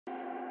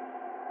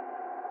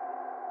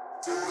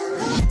Hello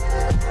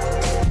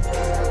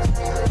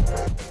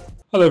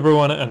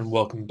everyone and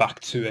welcome back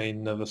to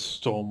another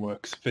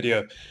Stormworks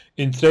video.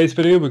 In today's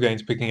video we're going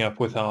to be picking up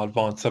with our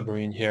advanced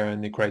submarine here in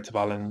the Creative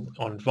Island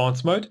on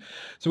advanced mode.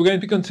 So we're going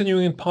to be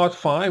continuing in part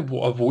 5,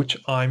 of which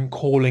I'm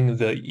calling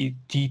the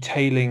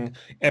detailing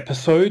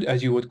episode,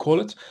 as you would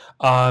call it.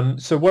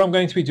 So what I'm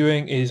going to be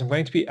doing is I'm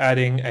going to be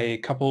adding a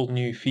couple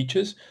new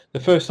features. The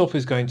first off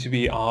is going to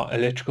be our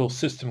electrical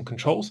system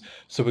controls.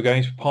 So we're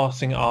going to be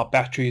passing our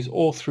batteries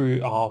all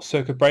through our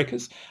circuit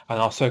breakers, and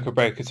our circuit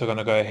breakers are going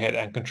to go ahead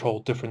and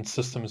control different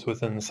systems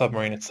within the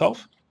submarine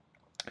itself.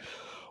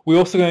 We're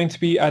also going to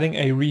be adding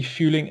a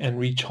refueling and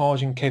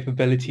recharging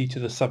capability to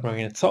the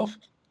submarine itself,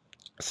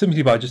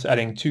 simply by just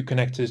adding 2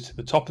 connectors to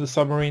the top of the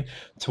submarine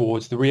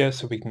towards the rear,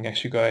 so we can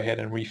actually go ahead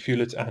and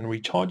refuel it and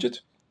recharge it.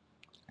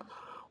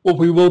 What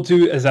we will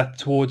do is that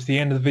towards the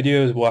end of the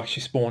video we'll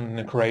actually spawn in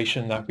a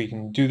creation that we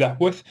can do that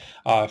with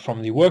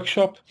from the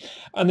workshop.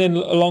 And then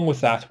along with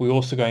that we're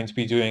also going to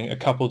be doing a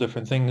couple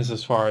different things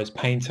as far as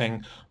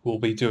painting. We'll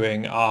be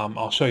doing,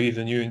 I'll show you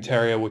the new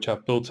interior which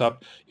I've built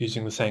up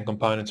using the same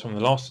components from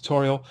the last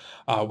tutorial.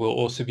 We'll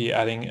also be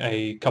adding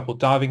a couple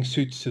diving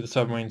suits to the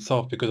submarine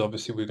itself, because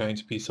obviously we're going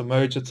to be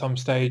submerged at some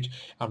stage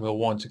and we'll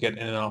want to get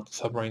in and out the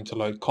submarine to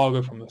load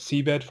cargo from the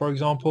seabed, for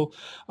example.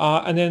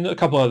 And then a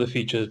couple other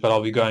features, but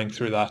I'll be going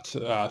through that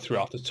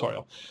throughout the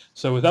tutorial.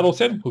 So with that all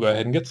said, we'll go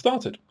ahead and get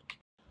started.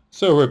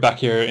 So we're back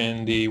here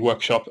in the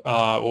workshop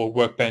or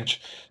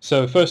workbench.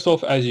 So first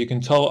off, as you can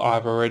tell,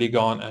 I've already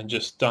gone and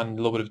just done a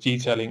little bit of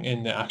detailing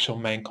in the actual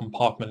main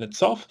compartment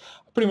itself.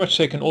 I've pretty much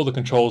taken all the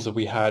controls that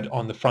we had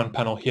on the front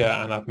panel here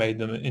and I've made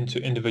them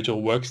into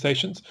individual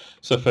workstations.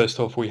 So first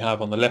off, we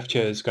have on the left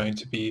here is going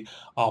to be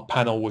our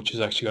panel, which is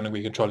actually going to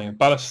be controlling the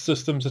ballast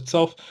systems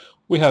itself.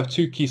 We have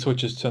 2 key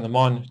switches to turn them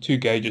on, 2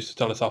 gauges to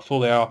tell us how full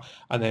they are,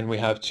 and then we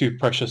have 2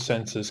 pressure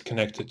sensors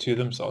connected to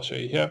them. So I'll show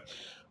you here.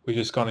 We've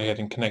just gone ahead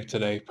and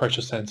connected a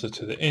pressure sensor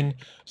to the in,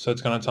 so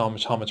it's going to tell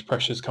me how much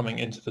pressure is coming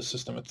into the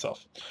system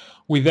itself.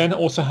 We then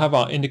also have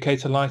our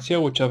indicator lights here,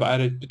 which I've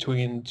added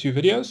between 2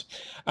 videos,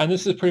 and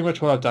this is pretty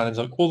much what I've done. Is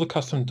like all the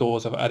custom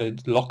doors, I've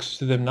added locks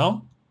to them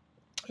now.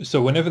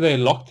 So whenever they're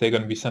locked, they're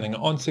going to be sending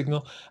an on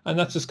signal, and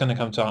that's just going to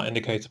come to our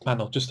indicator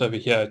panel just over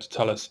here to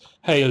tell us,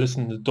 hey,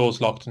 listen, the door's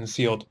locked and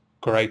sealed.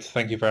 Great,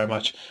 thank you very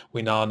much.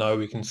 We now know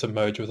we can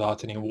submerge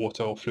without any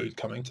water or fluid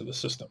coming to the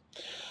system.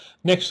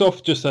 Next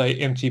off, just a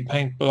empty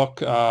paint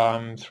block,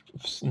 9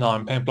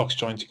 paint blocks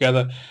joined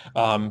together,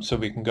 so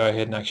we can go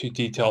ahead and actually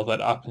detail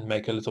that up and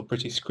make a little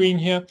pretty screen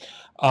here.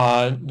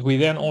 We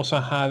then also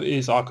have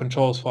is our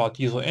controls for our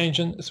diesel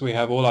engine. So we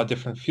have all our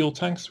different fuel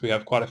tanks. We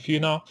have quite a few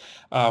now.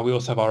 We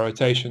also have our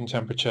rotation,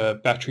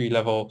 temperature, battery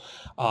level,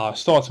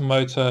 starter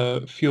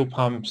motor, fuel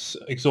pumps,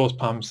 exhaust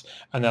pumps,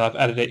 and then I've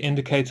added an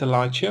indicator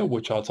light here,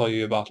 which I'll tell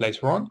you about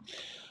later on.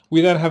 We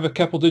then have a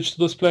couple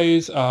digital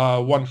displays,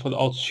 one for the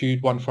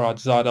altitude, one for our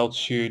desired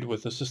altitude,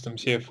 with the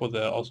systems here for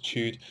the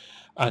altitude.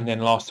 And then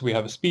last we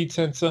have a speed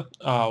sensor,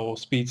 or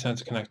speed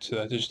sensor connected to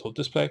that digital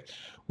display.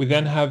 We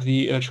then have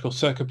the electrical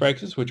circuit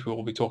breakers, which we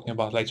will be talking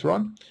about later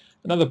on.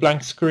 Another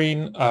blank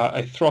screen,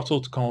 a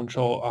throttle to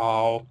control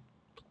our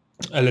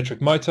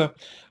electric motor.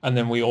 And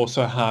then we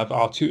also have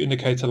our 2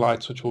 indicator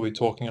lights, which we'll be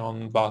talking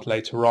about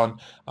later on.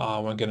 I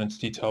won't get into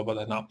detail about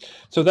that now.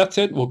 So that's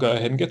it. We'll go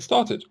ahead and get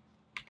started.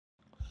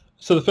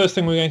 So the first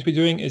thing we're going to be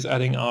doing is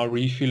adding our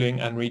refueling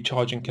and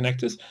recharging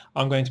connectors.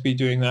 I'm going to be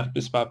doing that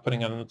just by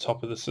putting it on the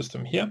top of the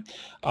system here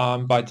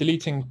by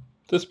deleting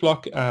this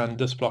block and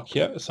this block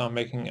here. So I'm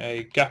making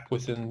a gap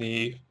within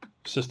the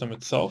system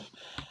itself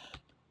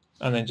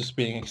and then just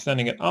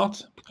extending it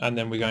out. And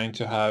then we're going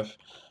to have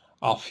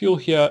our fuel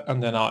here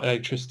and then our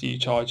electricity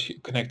charge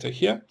connector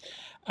here.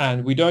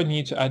 And we don't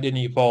need to add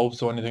any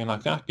valves or anything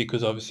like that,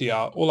 because obviously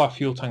all our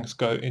fuel tanks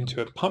go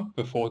into a pump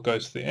before it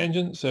goes to the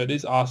engine, so it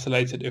is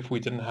isolated if we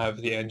didn't have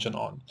the engine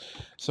on.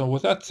 So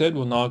with that said,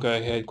 we'll now go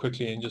ahead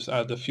quickly and just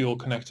add the fuel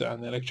connector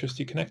and the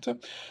electricity connector.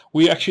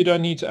 We actually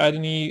don't need to add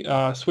any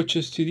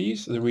switches to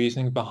these. The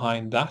reasoning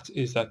behind that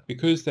is that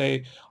because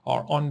they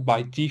are on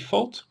by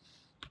default,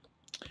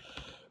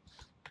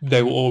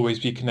 they will always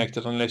be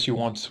connected unless you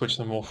want to switch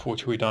them off,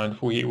 which we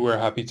don't. We're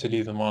happy to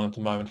leave them on at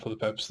the moment for the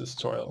purpose of this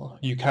tutorial.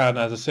 You can,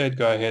 as I said,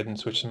 go ahead and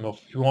switch them off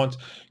if you want.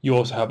 You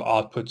also have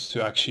outputs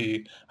to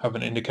actually have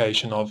an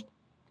indication of,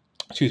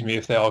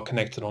 if they are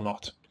connected or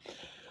not.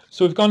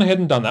 So we've gone ahead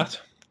and done that.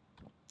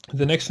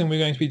 The next thing we're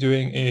going to be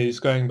doing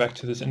is going back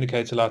to this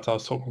indicator light I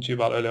was talking to you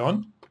about earlier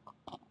on.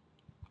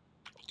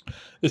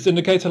 This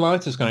indicator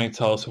light is going to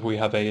tell us if we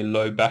have a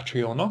low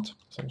battery or not.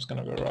 So I'm just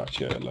going to go right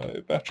here, low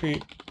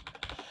battery.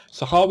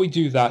 So how we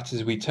do that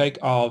is we take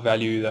our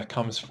value that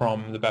comes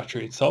from the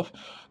battery itself.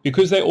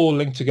 Because they all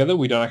link together,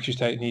 we don't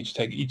actually need to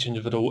take each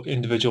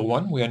individual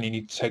one. We only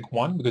need to take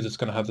one because it's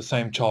going to have the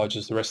same charge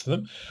as the rest of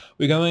them.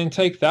 We're going to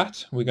take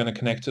that, we're going to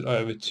connect it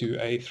over to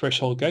a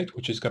threshold gate,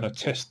 which is going to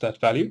test that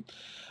value.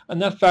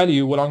 And that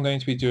value, what I'm going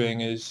to be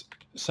doing is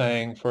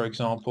saying, for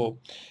example,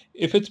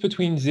 if it's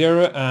between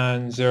 0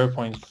 and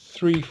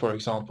 0.3, for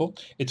example,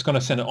 it's going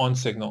to send an on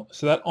signal.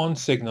 So that on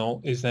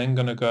signal is then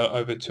going to go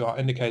over to our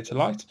indicator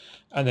light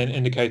and then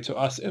indicate to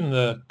us in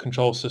the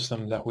control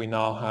system that we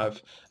now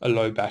have a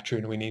low battery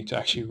and we need to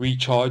actually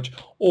recharge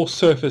or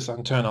surface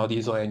and turn our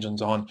diesel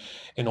engines on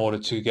in order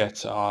to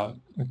get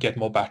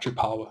more battery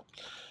power.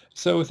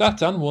 So with that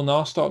done, we'll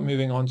now start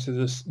moving on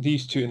to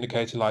these two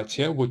indicator lights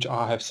here, which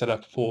I have set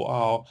up for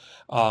our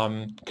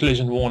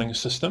collision warning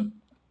system.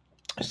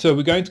 So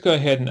we're going to go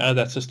ahead and add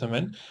that system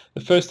in.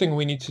 The first thing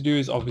we need to do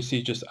is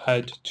obviously just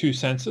add two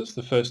sensors.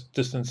 The first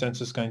distance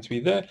sensor is going to be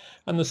there,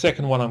 and the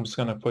second one I'm just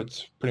going to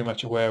put pretty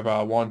much wherever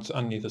I want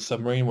underneath the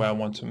submarine where I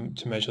want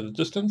to measure the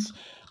distance.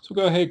 So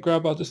we'll go ahead,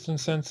 grab our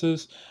distance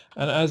sensors,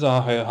 and as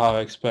I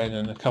explained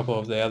in a couple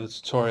of the other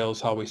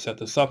tutorials how we set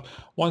this up,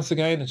 once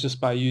again it's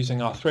just by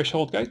using our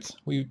threshold gates.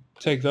 We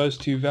take those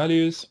two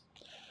values,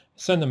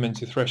 send them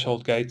into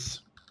threshold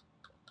gates,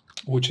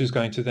 which is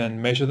going to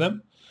then measure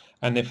them,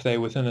 and if they're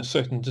within a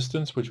certain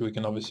distance, which we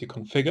can obviously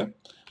configure.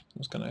 I'm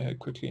just going to head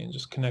quickly and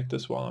just connect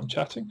this while I'm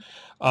chatting.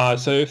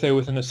 So if they're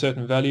within a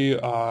certain value,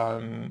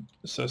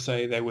 so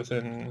say they're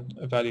within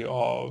a value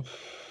of,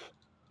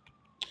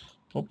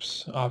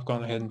 oops, I've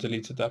gone ahead and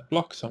deleted that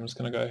block, so I'm just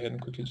going to go ahead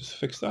and quickly just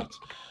fix that.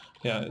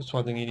 Yeah, it's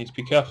one thing you need to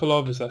be careful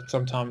of, is that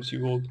sometimes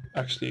you will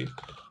actually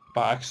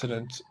by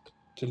accident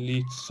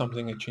delete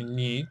something that you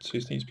need, so you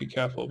just need to be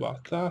careful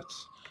about that.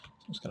 So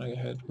I'm just going to go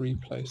ahead and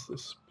replace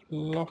this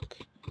block,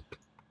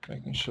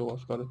 making sure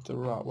I've got it the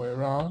right way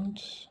around.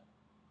 So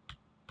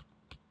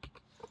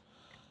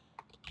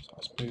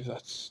let's move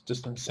that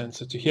distance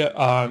sensor to here.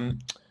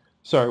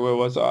 Sorry, where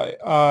was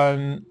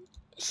I?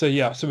 So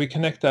yeah, so we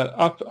connect that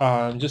up,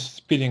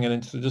 just feeding it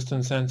into the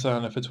distance sensor,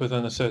 and if it's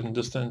within a certain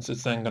distance,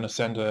 it's then going to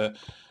send a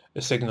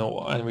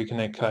signal, and we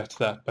can collect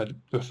that. But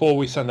before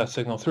we send that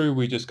signal through,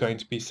 we're just going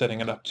to be setting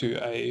it up to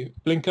a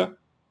blinker,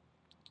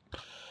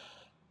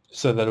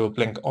 so that it will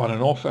blink on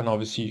and off, and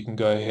obviously you can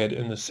go ahead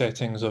in the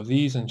settings of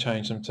these and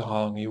change them to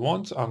how long you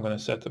want. I'm going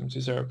to set them to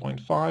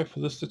 0.5 for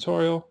this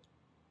tutorial.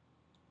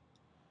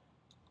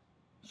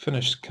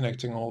 Finish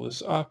connecting all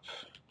this up,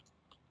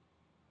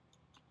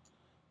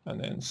 and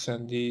then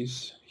send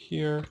these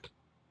here,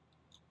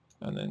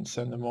 and then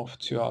send them off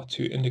to our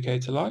two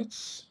indicator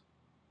lights.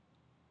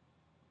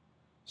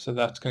 So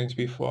that's going to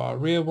be for our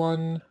rear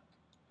one.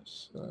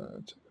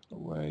 So take it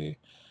away.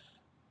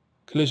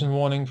 Collision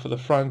warning for the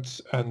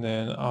front, and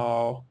then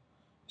our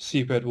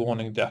seabed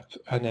warning depth.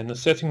 And then the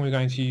setting we're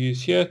going to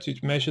use here to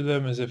measure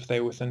them is if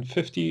they're within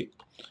 50.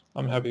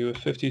 I'm happy with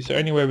 50. So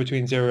anywhere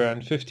between 0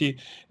 and 50,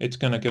 it's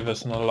going to give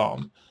us an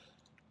alarm.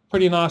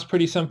 Pretty nice,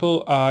 pretty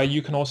simple.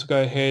 You can also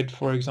go ahead,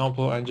 for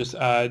example, and just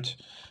add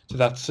to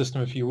that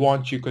system if you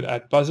want. You could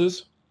add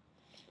buzzers,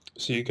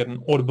 so you get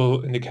an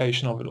audible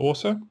indication of it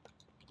also.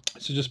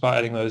 So just by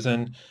adding those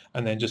in,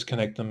 and then just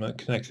connecting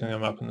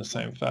them up in the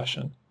same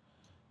fashion.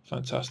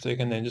 Fantastic.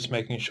 And then just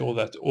making sure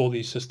that all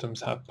these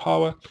systems have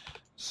power.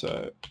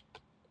 So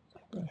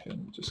go ahead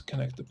and just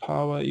connect the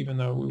power, even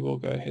though we will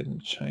go ahead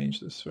and change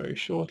this very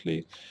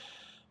shortly.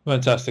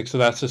 Fantastic. So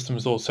that system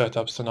is all set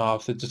up. So now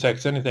if it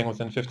detects anything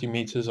within 50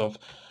 meters of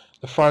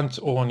the front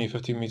or only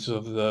 50 meters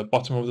of the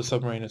bottom of the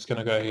submarine, it's going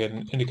to go ahead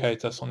and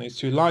indicate us on these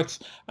two lights,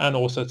 and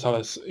also tell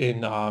us in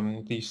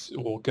these,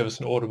 or give us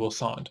an audible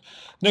sound.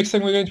 Next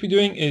thing we're going to be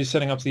doing is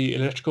setting up the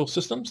electrical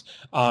systems.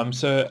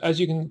 So as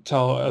you can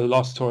tell,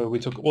 last tutorial we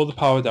took all the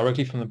power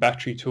directly from the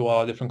battery to all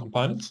our different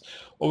components.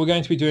 What we're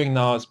going to be doing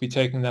now is be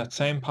taking that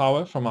same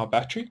power from our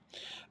battery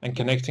and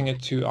connecting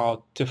it to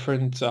our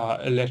different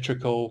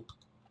electrical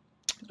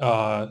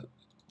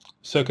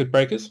circuit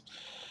breakers.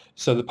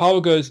 So the power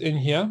goes in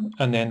here,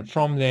 and then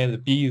from there the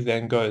B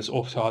then goes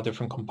off to our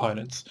different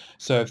components.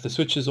 So if the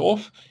switch is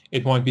off,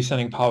 it won't be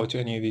sending power to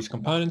any of these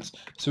components.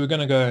 So we're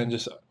going to go and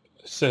just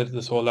set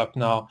this all up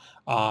now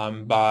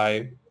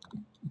by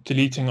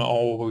deleting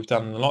all we've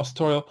done in the last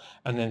tutorial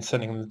and then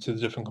sending them to the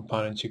different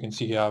components. You can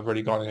see here I've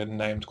already gone ahead and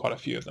named quite a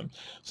few of them.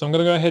 So I'm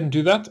going to go ahead and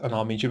do that, and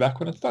I'll meet you back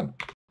when it's done.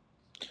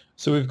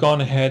 So we've gone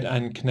ahead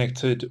and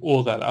connected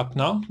all that up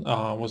now.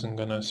 I wasn't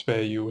going to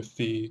spare you with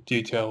the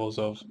details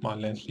of my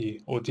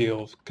lengthy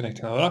ordeal of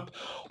connecting that up.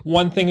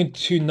 One thing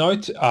to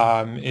note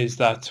is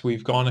that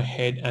we've gone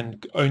ahead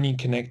and only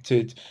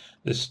connected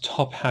this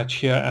top hatch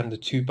here and the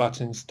two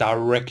buttons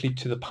directly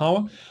to the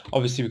power,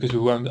 obviously because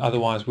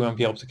otherwise we won't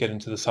be able to get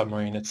into the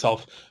submarine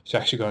itself to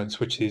actually go and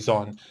switch these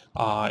on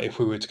if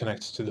we were to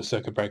connect it to the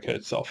circuit breaker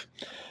itself.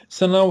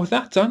 So now with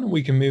that done,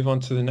 we can move on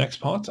to the next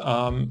part,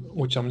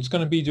 which I'm just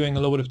going to be doing a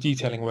little bit of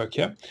detailing work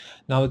here.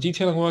 Now the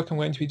detailing work I'm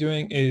going to be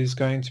doing is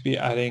going to be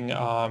adding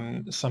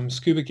some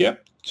scuba gear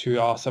to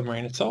our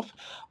submarine itself.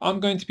 I'm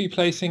going to be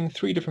placing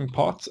 3 different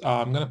parts.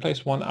 I'm going to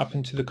place one up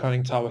into the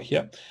conning tower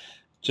here,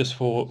 just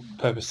for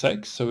purpose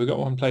sake. So we've got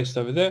one placed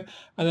over there,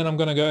 and then I'm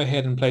going to go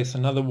ahead and place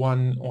another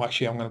one, or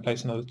actually I'm going to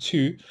place another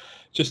 2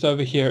 just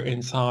over here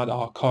inside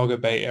our cargo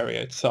bay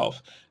area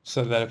itself,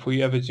 so that if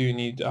we ever do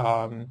need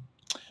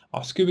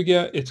our scuba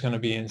gear, it's going to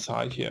be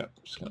inside here.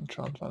 I'm just going to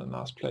try and find a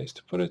nice place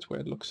to put it where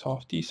it looks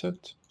half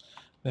decent.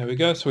 There we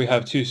go. So we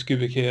have 2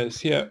 scuba gears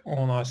here,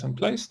 all nice and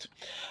placed.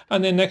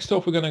 And then next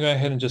off, we're going to go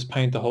ahead and just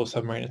paint the whole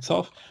submarine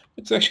itself.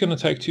 It's actually going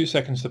to take 2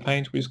 seconds to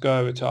paint. We just go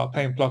over to our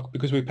paint block.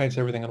 Because we painted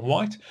everything in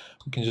white,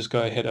 we can just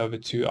go ahead over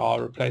to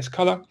our replace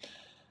color.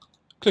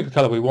 Click the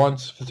color we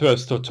want. For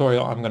today's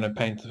tutorial, I'm going to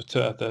paint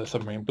the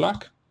submarine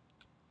black.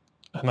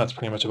 And that's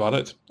pretty much about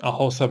it. Our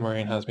whole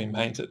submarine has been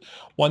painted.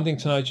 One thing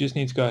to note, you just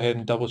need to go ahead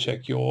and double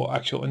check your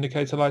actual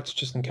indicator lights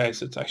just in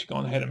case it's actually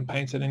gone ahead and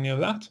painted any of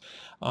that.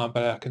 But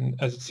I can,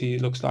 as you see,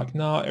 it looks like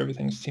now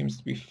everything seems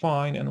to be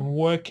fine and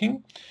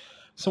working.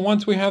 So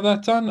once we have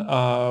that done,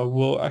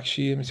 we'll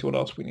actually, let me see what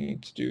else we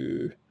need to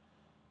do.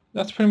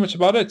 That's pretty much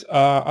about it.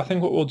 I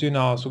think what we'll do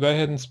now is we'll go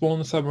ahead and spawn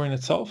the submarine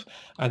itself,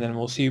 and then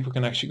we'll see if we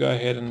can actually go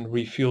ahead and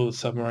refuel the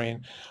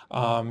submarine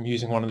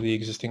using one of the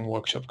existing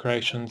workshop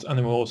creations, and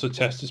then we'll also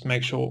test to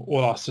make sure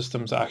all our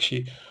systems are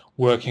actually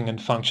working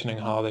and functioning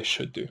how they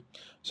should do.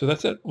 So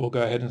that's it. We'll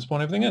go ahead and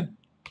spawn everything in.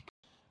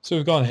 So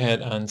we've gone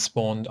ahead and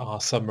spawned our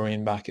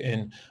submarine back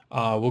in.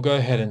 We'll go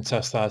ahead and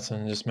test that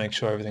and just make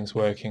sure everything's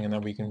working and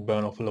that we can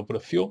burn off a little bit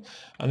of fuel.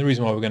 And the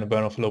reason why we're going to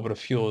burn off a little bit of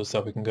fuel is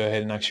that we can go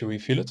ahead and actually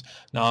refuel it.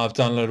 Now I've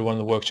downloaded one of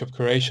the workshop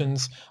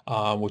creations,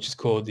 which is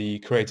called the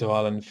Creative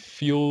Island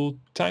Fuel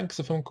Tanks,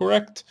 if I'm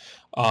correct.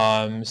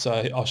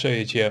 So I'll show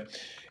you it here.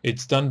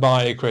 It's done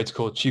by a creator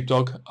called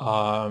Sheepdog.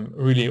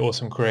 Really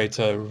awesome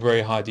creator,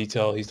 very high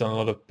detail. He's done a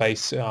lot of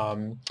base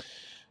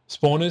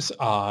spawners,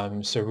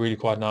 so really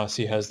quite nice.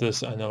 He has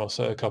this and then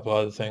also a couple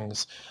other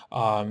things,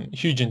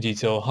 huge in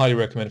detail. Highly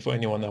recommend for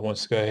anyone that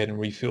wants to go ahead and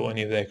refuel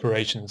any of their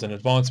creations in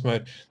advanced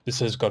mode. This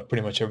has got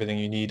pretty much everything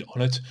you need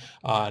on it,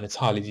 and it's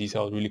highly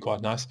detailed, really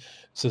quite nice.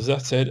 So as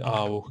that said,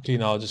 we'll quickly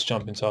now just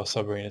jump into our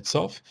submarine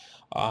itself,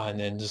 and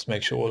then just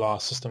make sure all our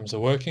systems are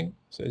working.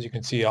 So as you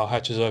can see, our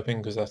hatch is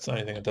open because that's the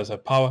only thing that does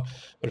have power,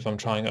 but if I'm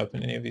trying to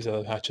open any of these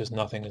other hatches,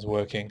 nothing is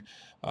working.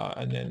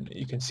 And then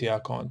you can see I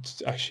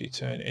can't actually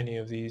turn any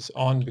of these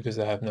on because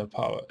they have no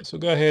power. So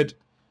go ahead,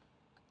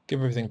 give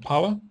everything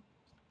power.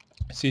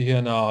 See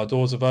here now our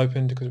doors have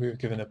opened because we've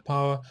given it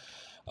power.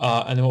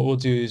 And then what we'll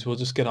do is we'll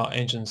just get our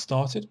engine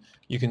started.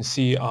 You can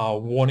see our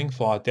warning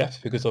for our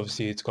depth because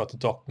obviously it's got the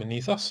dock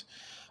beneath us.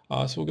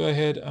 So we'll go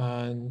ahead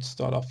and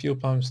start our fuel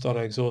pumps, start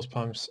our exhaust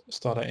pumps,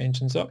 start our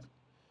engines up,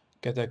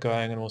 get that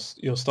going, and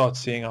you'll start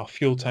seeing our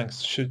fuel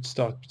tanks should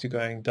start to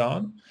going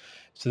down.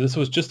 So this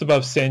was just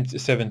above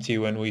 70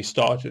 when we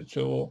started,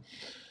 so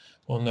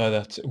we'll know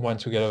that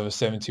once we get over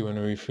 70 when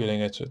we're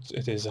refueling it,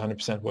 it is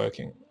 100%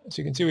 working.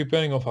 So you can see we're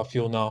burning off our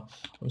fuel now.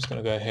 I'm just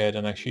going to go ahead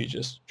and actually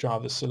just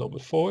drive this a little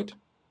bit forward,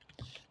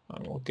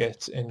 and we'll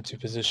get into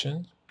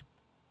position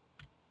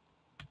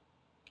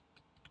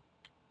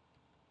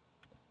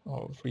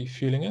of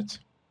refueling it.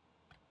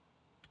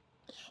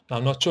 Now,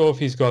 I'm not sure if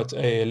he's got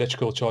a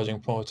electrical charging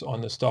port on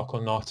the stock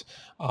or not,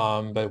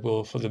 but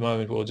for the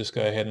moment we'll just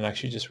go ahead and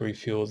actually just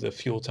refuel the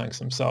fuel tanks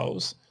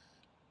themselves.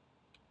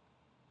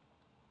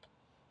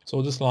 So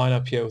we'll just line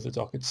up here with the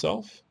dock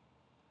itself.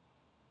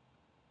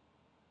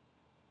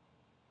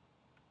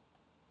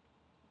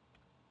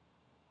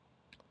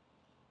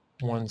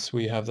 Once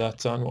we have that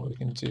done, what we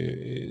can do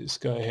is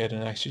go ahead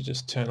and actually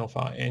just turn off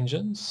our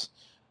engines.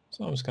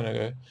 So I'm just going to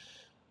go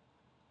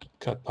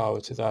cut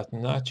power to that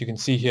and that. You can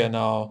see here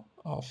now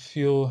our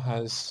fuel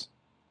has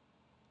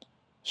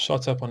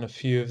shot up on a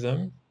few of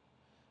them,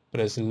 but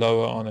is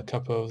lower on a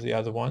couple of the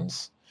other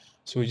ones.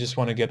 So we just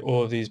want to get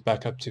all of these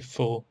back up to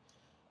full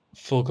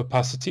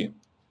capacity.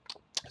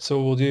 So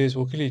what we'll do is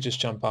we'll quickly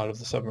just jump out of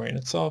the submarine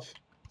itself,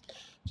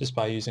 just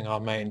by using our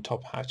main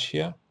top hatch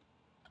here.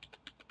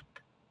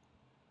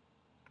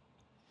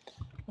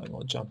 And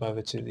we'll jump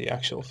over to the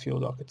actual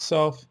fuel dock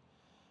itself.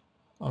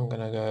 I'm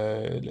going to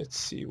go, let's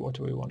see, what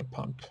do we want to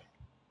pump?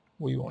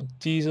 We want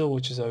diesel,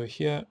 which is over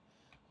here.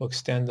 We'll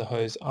extend the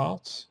hose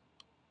out.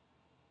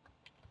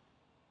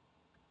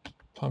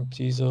 Pump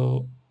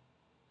diesel.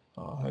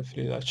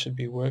 Hopefully that should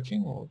be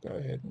working. We'll go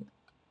ahead and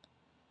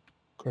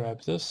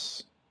grab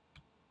this.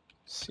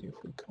 See if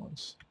we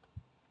can't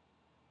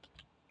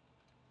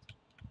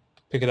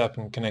pick it up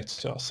and connect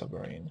it to our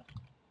submarine.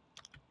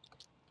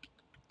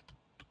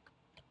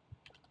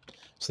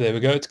 So there we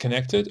go, it's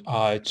connected.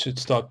 It should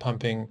start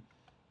pumping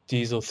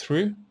diesel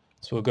through.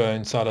 So we'll go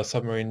inside our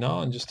submarine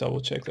now and just double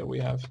check that we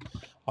have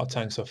our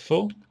tanks are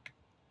full.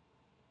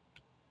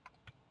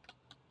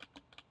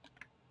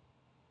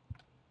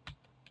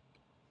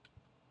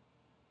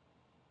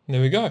 And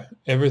there we go.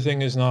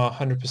 Everything is now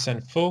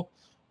 100% full.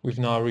 We've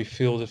now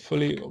refueled it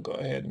fully. We'll go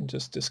ahead and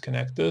just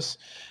disconnect this.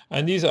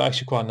 And these are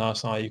actually quite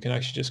nice now. You can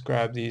actually just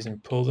grab these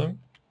and pull them.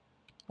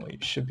 Well, you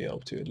should be able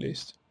to at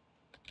least.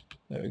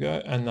 There we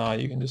go. And now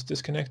you can just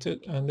disconnect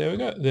it. And there we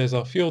go. There's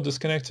our fuel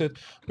disconnected.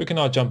 We can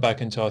now jump back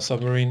into our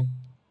submarine,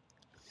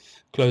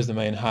 close the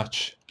main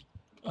hatch,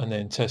 and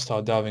then test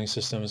our diving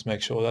systems, make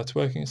sure that's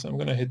working. So I'm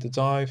going to hit the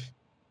dive.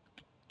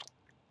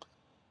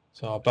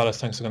 So our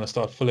ballast tanks are going to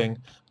start filling.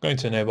 I'm going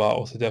to enable our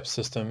auto depth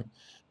system,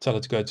 tell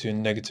it to go to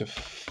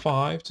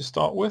 -5 to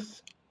start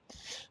with.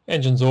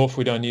 Engine's off,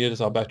 we don't need it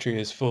as our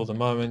battery is full at the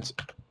moment.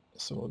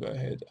 So we'll go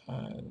ahead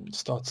and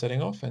start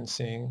setting off and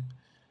seeing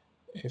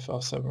if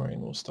our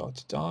submarine will start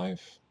to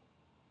dive.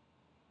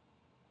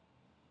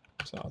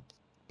 So our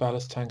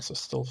ballast tanks are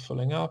still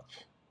filling up.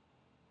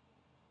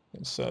 You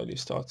can slowly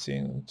start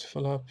seeing them to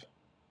fill up.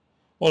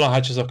 All our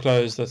hatches are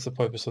closed. That's the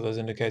purpose of those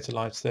indicator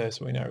lights there,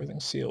 so we know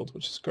everything's sealed,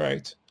 which is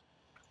great.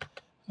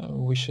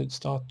 We should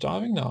start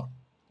diving now.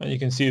 And you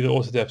can see the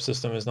auto depth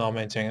system is now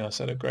maintaining us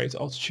at a great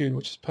altitude,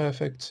 which is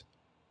perfect.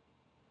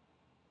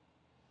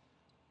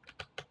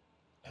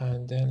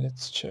 And then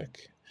let's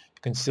check.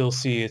 You can still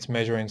see it's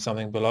measuring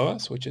something below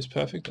us, which is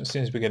perfect. As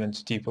soon as we get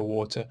into deeper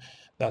water,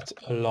 that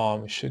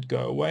alarm should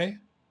go away.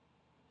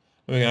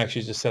 We can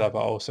actually just set up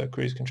our also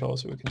cruise control,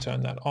 so we can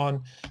turn that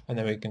on, and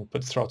then we can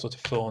put throttle to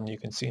full, and you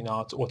can see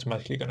now it's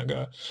automatically going to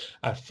go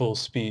at full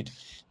speed.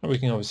 And we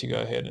can obviously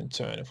go ahead and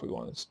turn if we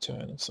wanted to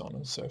turn, and so on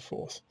and so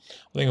forth.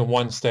 I think at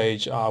one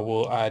stage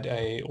we'll add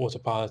a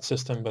autopilot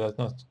system, but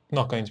that's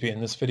not going to be in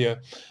this video.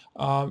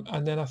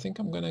 And then I think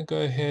I'm going to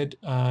go ahead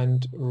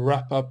and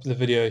wrap up the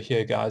video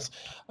here, guys.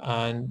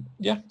 And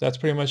yeah, that's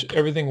pretty much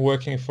everything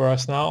working for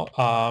us now.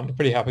 I'm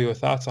pretty happy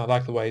with that. I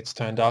like the way it's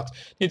turned out.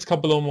 Needs a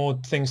couple of more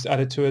things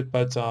added to it,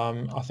 but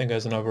I think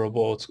as an overall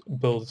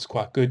build, it's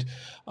quite good.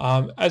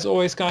 As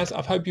always, guys,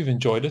 I hope you've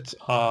enjoyed it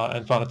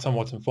and found it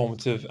somewhat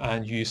informative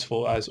and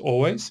useful as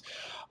always.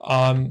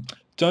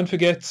 Don't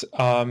forget,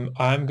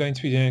 I'm going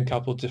to be doing a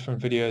couple of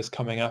different videos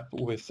coming up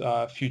with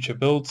future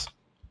builds.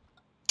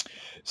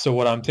 So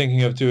what I'm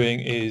thinking of doing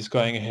is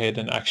going ahead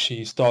and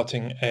actually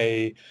starting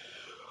a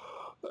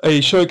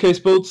showcase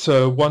build.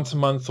 So once a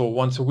month or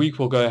once a week,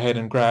 we'll go ahead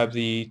and grab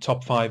the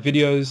top 5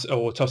 videos,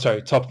 or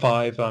top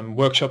 5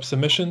 workshop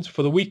submissions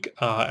for the week,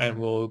 and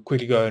we'll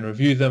quickly go and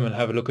review them and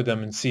have a look at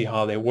them and see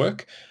how they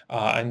work,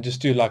 and just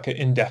do like an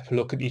in-depth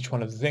look at each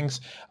one of the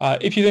things.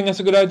 If you think that's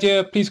a good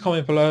idea, please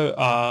comment below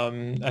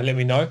and let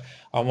me know.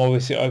 I'm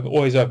obviously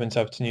always open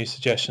to new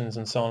suggestions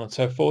and so on and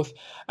so forth.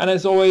 And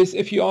as always,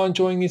 if you are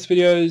enjoying these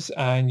videos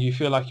and you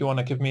feel like you want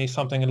to give me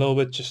something a little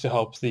bit just to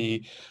help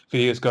the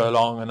videos go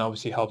along and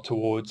obviously help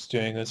towards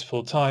doing this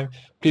full time,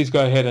 please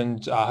go ahead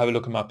and have a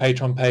look at my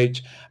Patreon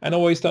page. And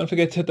always don't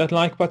forget to hit that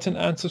like button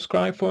and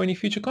subscribe for any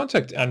future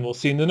content. And we'll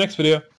see you in the next video.